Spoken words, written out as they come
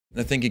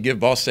I think you give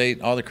Ball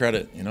State all the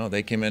credit. You know,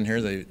 they came in here,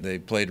 they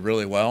played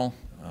really well.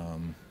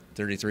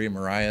 33,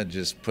 Mariah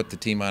just put the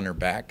team on her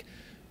back.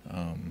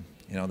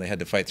 You know, they had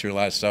to fight through a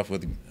lot of stuff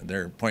with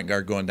their point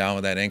guard going down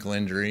with that ankle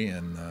injury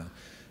and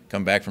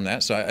come back from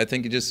that. So I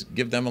think you just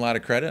give them a lot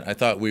of credit. I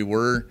thought we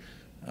were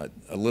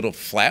a little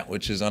flat,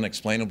 which is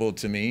unexplainable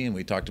to me, and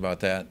we talked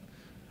about that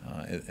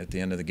at the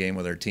end of the game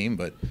with our team.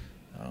 But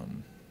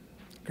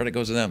credit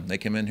goes to them. They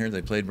came in here,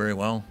 they played very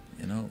well.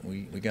 You know,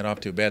 we got off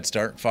to a bad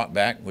start, fought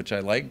back, which I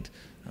liked.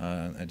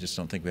 I just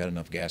don't think we had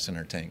enough gas in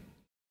our tank.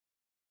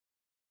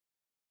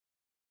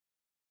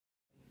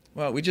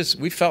 Well,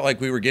 we felt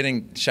like we were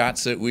getting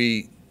shots that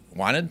we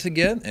wanted to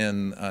get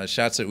and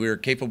shots that we were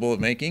capable of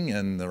making,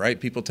 and the right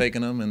people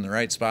taking them in the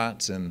right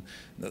spots, and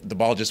the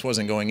ball just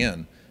wasn't going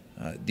in.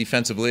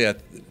 Defensively,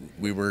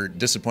 we were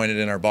disappointed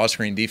in our ball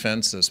screen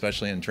defense,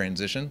 especially in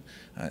transition.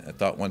 I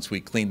thought once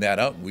we cleaned that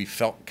up, we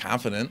felt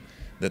confident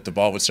that the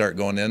ball would start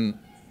going in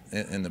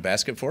the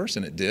basket for us,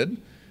 and it did.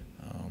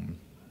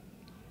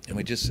 And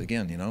we just,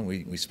 again, you know,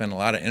 we spent a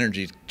lot of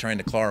energy trying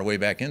to claw our way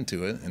back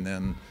into it, and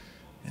then,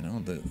 you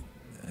know,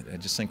 I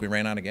just think we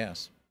ran out of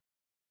gas.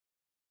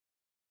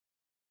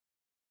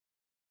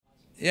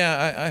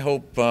 Yeah, I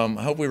hope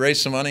we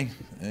raise some money.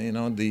 You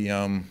know, the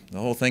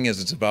whole thing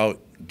is it's about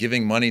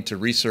giving money to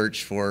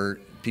research for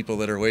people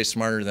that are way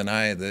smarter than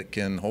I that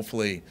can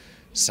hopefully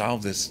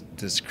solve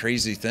this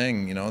crazy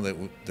thing, you know,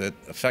 that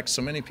affects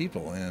so many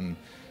people. And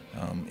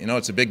you know,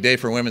 it's a big day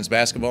for women's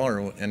basketball,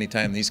 or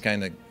anytime these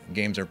kind of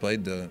games are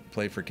played, to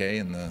play for Kay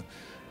and the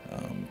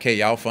Kay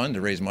Yao Fund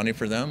to raise money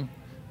for them.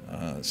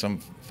 Some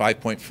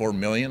 $5.4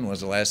 million was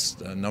the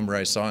last number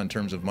I saw in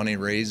terms of money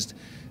raised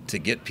to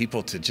get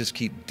people to just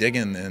keep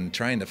digging and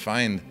trying to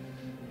find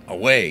a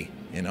way,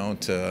 you know,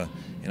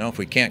 if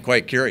we can't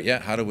quite cure it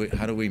yet, how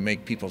do we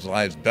make people's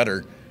lives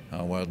better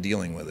while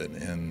dealing with it?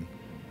 And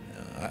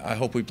I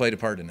hope we played a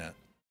part in that.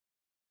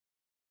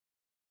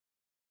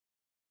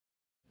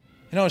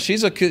 You know,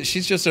 she's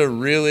just a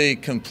really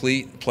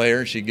complete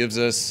player. She gives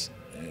us,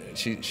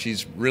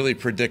 she's really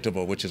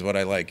predictable, which is what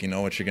I like. You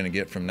know what you're going to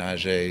get from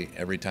Najee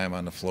every time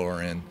on the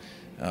floor, and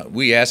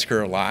we ask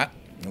her a lot.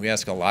 We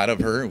ask a lot of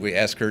her. We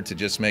ask her to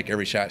just make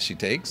every shot she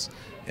takes,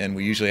 and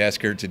we usually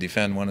ask her to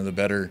defend one of the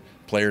better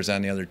players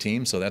on the other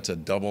team. So that's a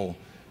double,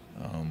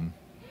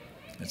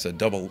 it's a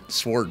double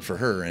sword for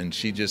her. And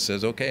she just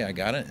says, "Okay, I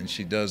got it," and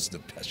she does the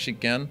best she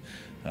can.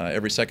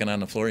 Every second on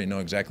the floor, you know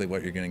exactly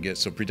what you're going to get.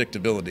 So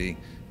predictability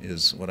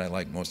is what I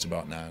like most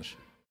about Naj.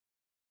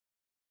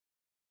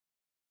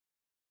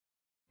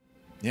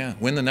 Yeah,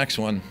 win the next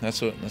one.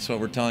 That's what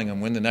we're telling them.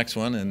 Win the next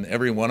one, and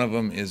every one of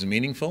them is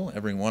meaningful.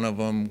 Every one of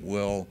them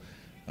will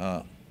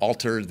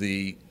alter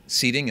the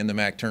seeding in the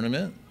MAC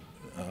tournament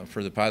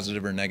for the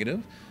positive or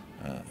negative.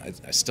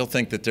 I still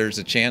think that there's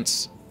a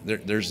chance.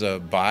 There's a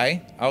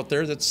bye out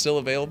there that's still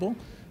available.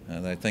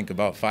 I think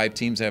about 5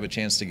 teams have a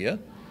chance to get,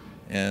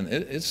 and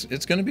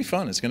it's going to be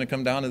fun. It's going to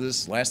come down to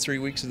this last 3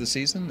 weeks of the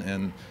season,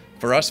 and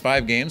for us,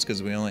 5 games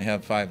because we only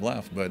have 5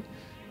 left. But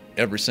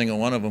every single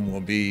one of them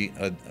will be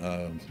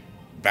a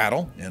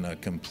battle and a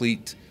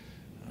complete,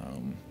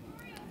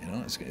 you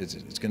know, it's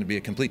going to be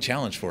a complete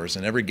challenge for us,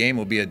 and every game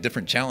will be a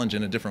different challenge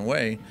in a different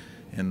way,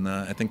 and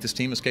I think this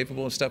team is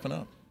capable of stepping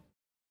up.